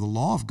preaching of the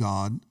law of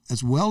God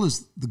as well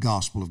as the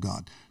gospel of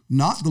God.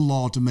 Not the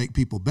law to make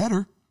people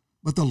better,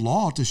 but the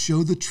law to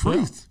show the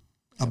truth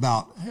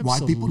about why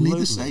people need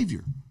the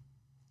Savior.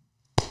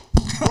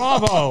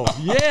 Bravo!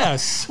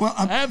 Yes. Well,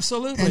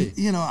 absolutely. And,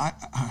 you know,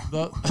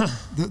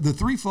 the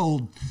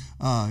threefold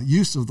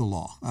use of the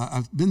law.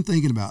 I've been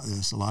thinking about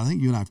this a lot. I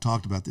think you and I have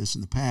talked about this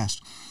in the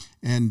past.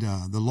 And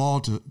the law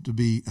to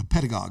be a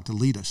pedagogue, to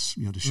lead us,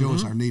 to show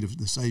us our need of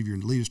the Savior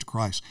and to lead us to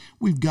Christ.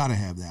 We've got to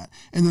have that.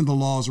 And then the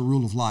law is a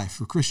rule of life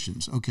for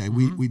Christians. Okay,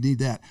 we need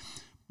that.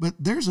 But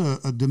there's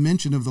a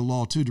dimension of the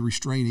law too to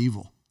restrain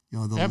evil.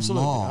 The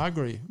Absolutely. law I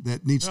agree.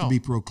 that needs to be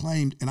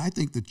proclaimed. And I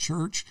think the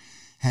church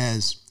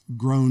has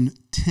grown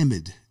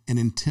timid and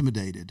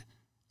intimidated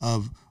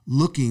of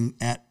looking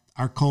at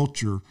our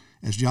culture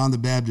as John the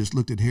Baptist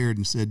looked at Herod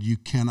and said, "You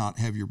cannot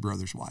have your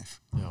brother's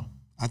wife." Yeah.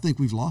 I think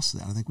we've lost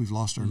that. I think we've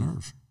lost our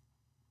nerve.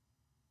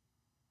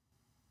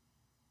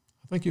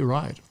 I think you're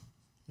right.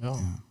 Yeah.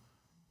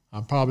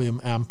 I'm probably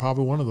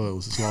one of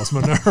those that's lost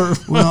my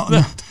nerve. Well,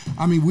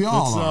 I mean, we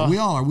all are. We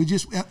all are.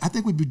 I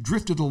think we've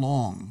drifted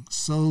along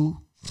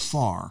so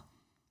far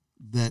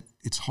that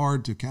it's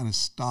hard to kind of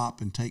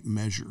stop and take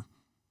measure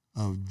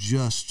of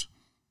just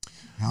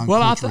how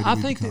I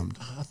think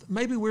that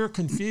maybe we're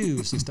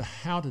confused as to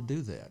how to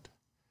do that.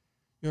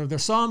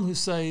 There's some who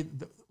say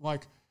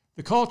like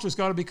the culture's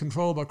got to be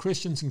controlled by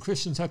Christians, and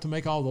Christians have to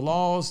make all the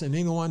laws, and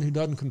anyone who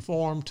doesn't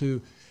conform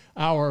to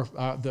our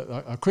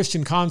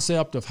Christian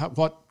concept of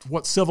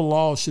what civil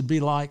laws should be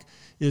like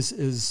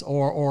is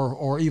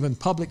or even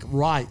public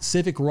rights,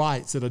 civic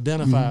rights that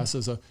identify us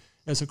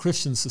as a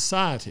Christian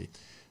society.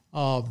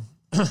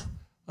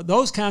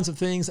 Those kinds of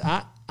things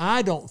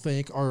I don't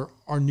think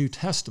are New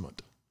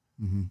Testament.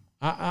 Mm-hmm.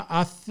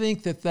 I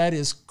think that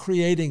is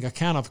creating a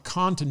kind of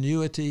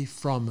continuity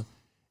from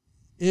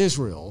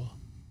Israel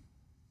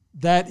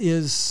that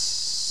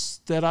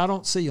I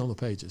don't see on the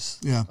pages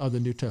of the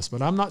New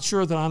Testament. I'm not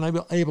sure that I'm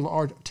able to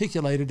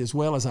articulate it as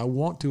well as I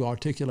want to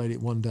articulate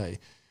it one day.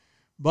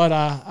 But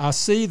I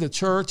see the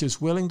church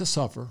as willing to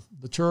suffer,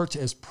 the church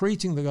as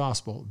preaching the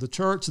gospel, the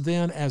church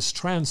then as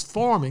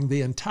transforming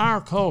the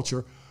entire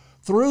culture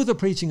through the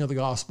preaching of the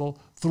gospel,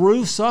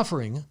 through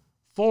suffering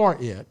for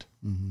it.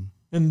 Mm-hmm.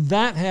 And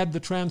that had the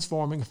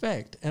transforming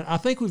effect. And I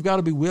think we've got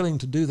to be willing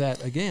to do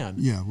that again.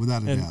 Yeah,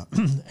 without a doubt.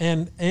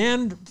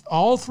 And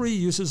all three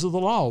uses of the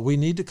law. We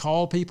need to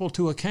call people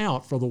to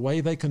account for the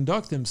way they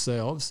conduct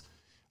themselves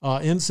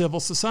in civil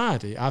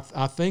society.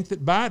 I think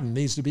that Biden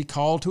needs to be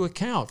called to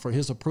account for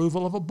his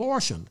approval of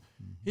abortion.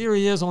 Mm-hmm. Here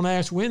he is on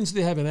Ash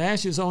Wednesday having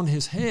ashes on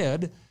his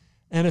head,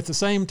 and at the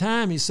same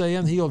time he's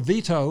saying he'll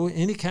veto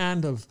any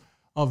kind of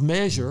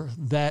measure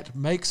that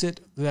makes it,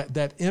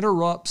 that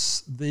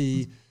interrupts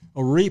the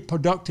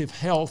reproductive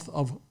health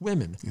of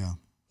women. Yeah.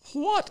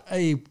 What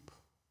a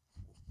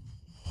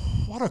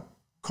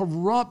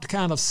corrupt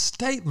kind of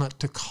statement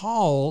to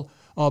call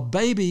a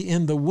baby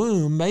in the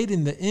womb made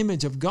in the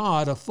image of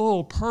God a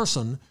full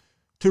person,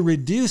 to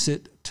reduce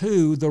it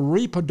to the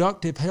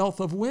reproductive health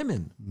of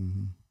women.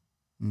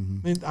 Mm-hmm.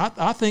 Mm-hmm. I mean,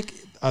 I think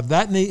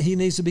he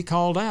needs to be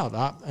called out,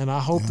 and I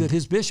hope that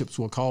his bishops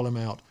will call him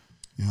out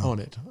on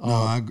it.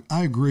 No,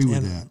 I agree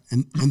with that.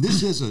 And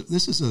this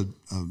is a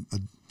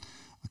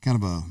kind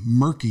of a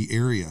murky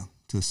area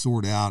to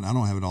sort out. I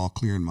don't have it all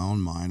clear in my own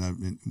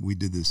mind. We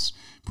did this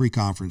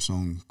pre-conference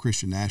on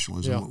Christian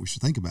nationalism, what we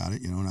should think about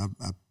it, and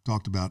I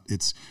talked about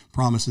its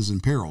promises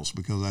and perils,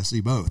 because I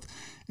see both.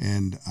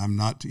 And I'm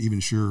not even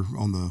sure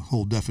on the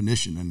whole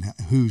definition and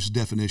whose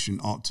definition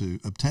ought to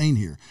obtain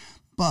here.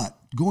 But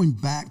going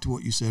back to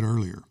what you said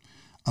earlier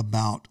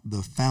about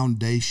the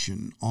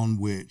foundation on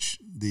which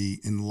the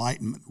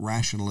Enlightenment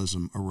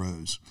rationalism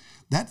arose,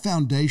 that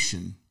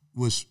foundation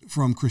was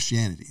from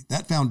Christianity.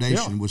 That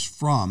foundation was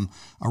from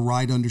a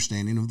right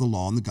understanding of the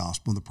law and the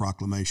gospel and the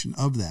proclamation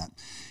of that.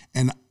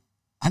 And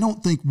I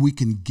don't think we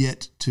can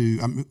get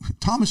to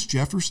Thomas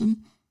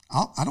Jefferson.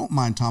 I don't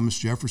mind Thomas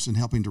Jefferson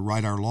helping to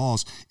write our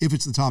laws if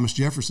it's the Thomas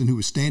Jefferson who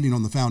was standing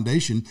on the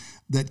foundation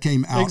that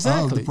came out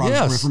of the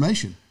Protestant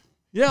Reformation.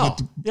 Yeah,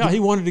 he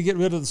wanted to get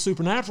rid of the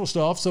supernatural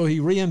stuff, so he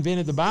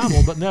reinvented the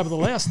Bible. But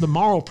nevertheless, the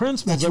moral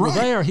principles that were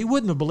there, he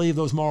wouldn't have believed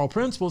those moral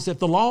principles if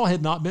the law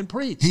had not been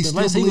preached,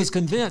 unless he was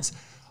convinced,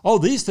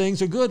 these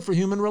things are good for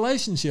human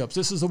relationships.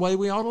 This is the way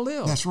we ought to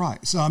live. That's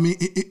right. So, I mean,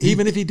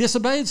 even if he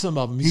disobeyed some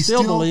of them, he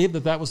still believed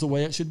that was the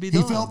way it should be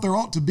done. He felt there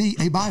ought to be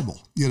a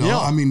Bible.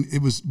 I mean,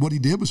 it was what he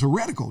did was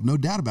heretical, no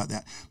doubt about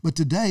that. But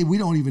today, we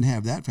don't even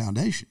have that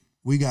foundation.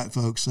 We got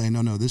folks saying,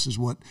 no, this is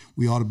what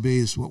we ought to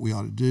be, this is what we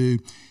ought to do.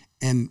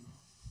 And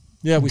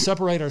we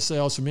separate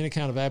ourselves from any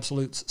kind of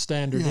absolute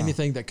standard,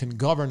 anything that can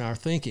govern our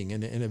thinking.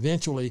 And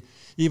eventually,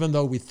 even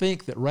though we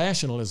think that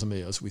rationalism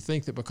we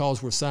think that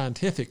because we're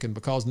scientific and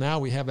because now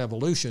we have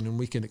evolution and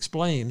we can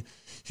explain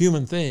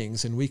human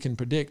things and we can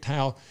predict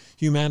how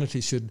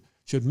humanity should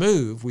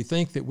move, we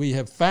think that we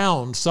have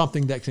found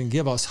something that can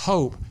give us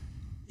hope,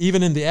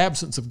 even in the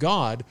absence of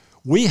God.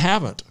 We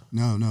haven't.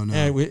 No.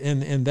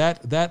 And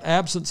that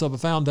absence of a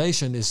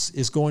foundation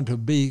is going to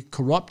be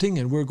corrupting,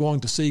 and we're going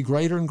to see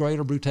greater and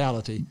greater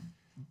brutality.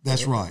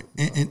 That's right.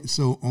 And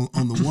so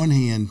on the one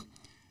hand,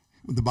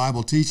 the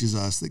Bible teaches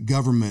us that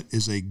government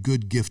is a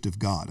good gift of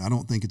God. I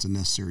don't think it's a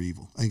necessary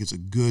evil. I think it's a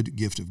good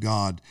gift of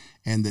God,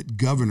 and that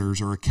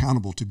governors are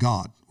accountable to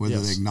God, whether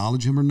they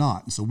acknowledge him or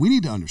not. And so we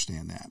need to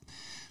understand that.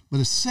 But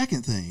a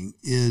second thing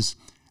is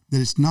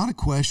that it's not a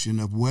question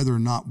of whether or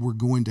not we're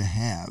going to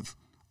have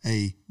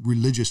a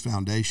religious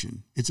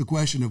foundation. It's a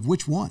question of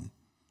which one.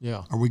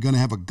 Yeah. Are we going to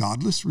have a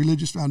godless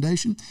religious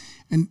foundation?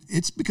 And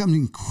it's become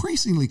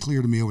increasingly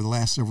clear to me over the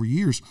last several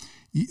years,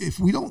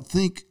 if we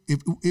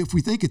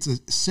think it's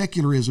a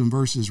secularism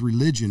versus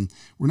religion,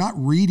 we're not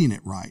reading it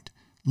right.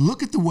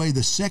 Look at the way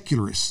the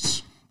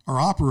secularists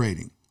are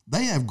operating.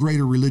 They have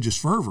greater religious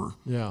fervor.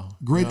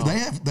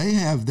 They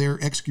have their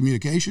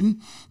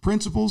excommunication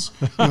principles.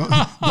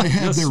 They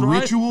have their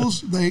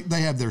rituals.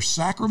 They have their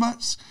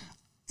sacraments.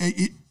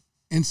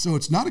 And so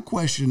it's not a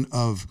question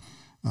of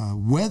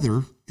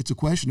whether, it's a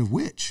question of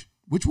which.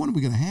 Which one are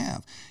we going to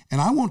have?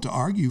 And I want to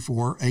argue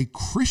for a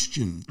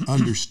Christian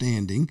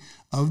understanding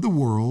of the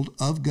world,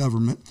 of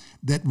government,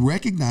 that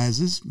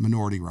recognizes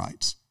minority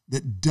rights,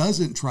 that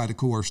doesn't try to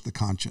coerce the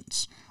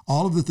conscience.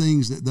 All of the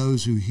things that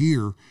those who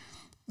hear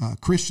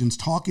Christians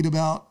talking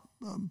about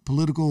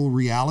political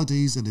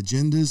realities and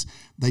agendas,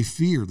 they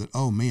fear that,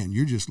 oh man,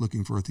 you're just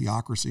looking for a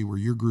theocracy where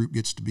your group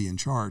gets to be in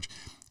charge.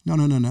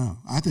 No.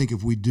 I think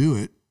if we do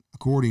it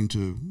according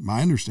to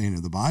my understanding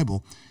of the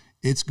Bible,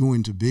 it's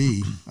going to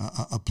be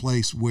a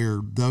place where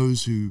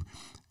those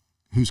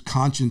whose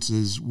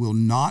consciences will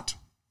not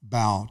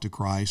bow to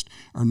Christ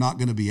are not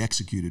going to be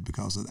executed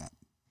because of that.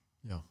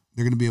 Yeah.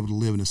 They're going to be able to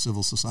live in a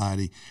civil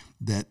society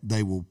that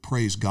they will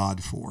praise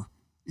God for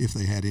if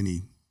they had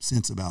any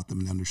sense about them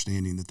and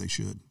understanding that they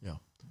should. Yeah.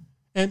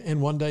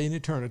 And one day in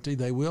eternity,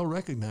 they will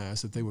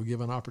recognize that they were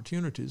given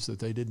opportunities that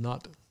they did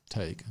not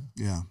take.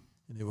 Yeah.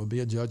 And it will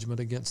be a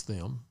judgment against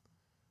them.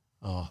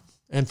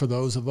 And for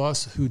those of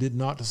us who did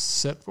not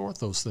set forth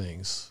those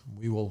things,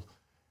 we will,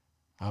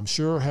 I'm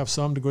sure, have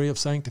some degree of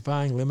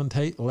sanctifying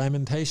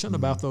lamentation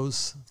about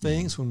those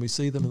things when we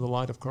see them in the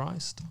light of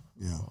Christ.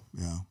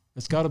 Yeah.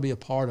 It's got to be a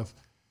part of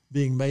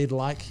being made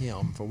like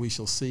him, for we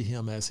shall see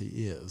him as he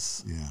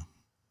is. Yeah.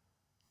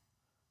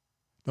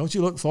 Don't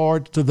you look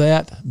forward to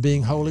that,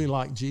 being holy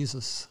like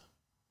Jesus?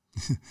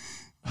 And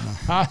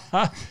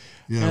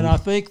I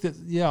think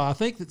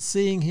that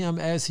seeing him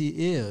as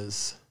he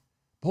is,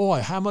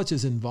 boy, how much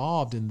is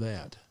involved in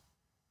that?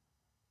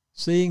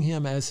 Seeing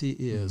him as he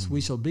is,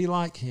 we shall be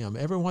like him.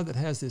 Everyone that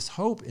has this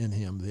hope in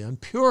him then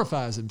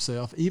purifies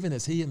himself even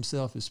as he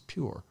himself is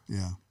pure.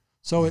 Yeah.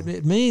 So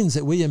it means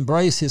that we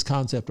embrace his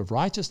concept of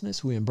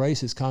righteousness, we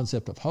embrace his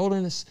concept of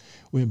holiness,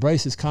 we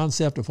embrace his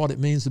concept of what it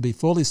means to be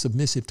fully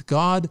submissive to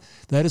God.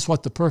 That is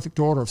what the perfect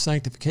order of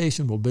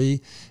sanctification will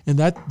be, and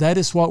that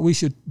is what we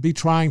should be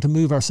trying to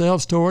move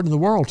ourselves toward and the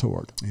world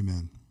toward.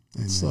 Amen.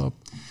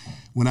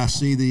 When I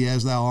see thee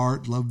as thou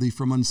art, love thee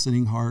from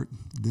unsinning heart,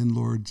 then,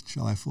 Lord,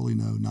 shall I fully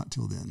know, not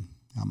till then,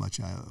 how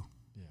much I owe.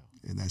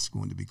 Yeah. And that's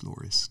going to be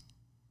glorious.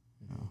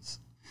 Yes.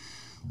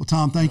 Well,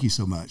 Tom, thank you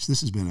so much.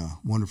 This has been a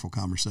wonderful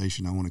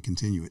conversation. I want to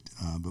continue it,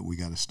 but we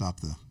got to stop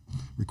the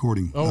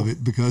recording of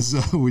it because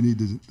we need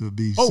to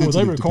be sensitive.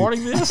 Were they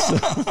recording this?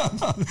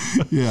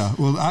 Yeah.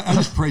 Well, I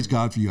just praise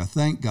God for you. I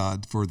thank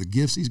God for the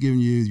gifts he's given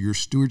you, your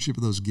stewardship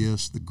of those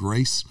gifts, the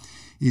grace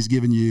he's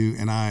given you,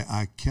 and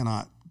I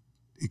cannot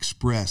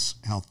express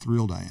how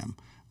thrilled I am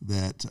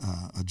that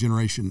a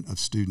generation of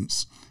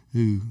students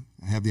who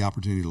have the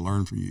opportunity to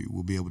learn from you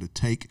will be able to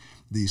take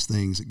these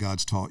things that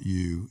God's taught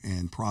you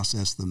and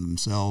process them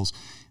themselves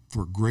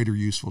for greater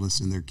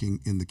usefulness in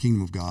the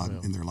kingdom of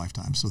God in their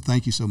lifetime. So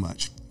thank you so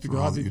much for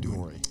all that you're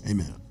doing.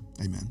 Amen.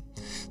 Amen.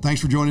 Thanks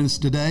for joining us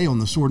today on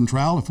the Sword and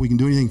Trowel. If we can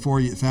do anything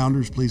for you at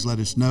Founders, please let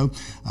us know.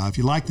 If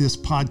you like this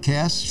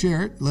podcast,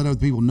 share it, let other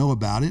people know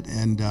about it,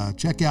 and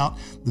check out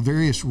the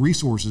various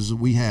resources that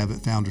we have at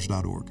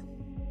founders.org.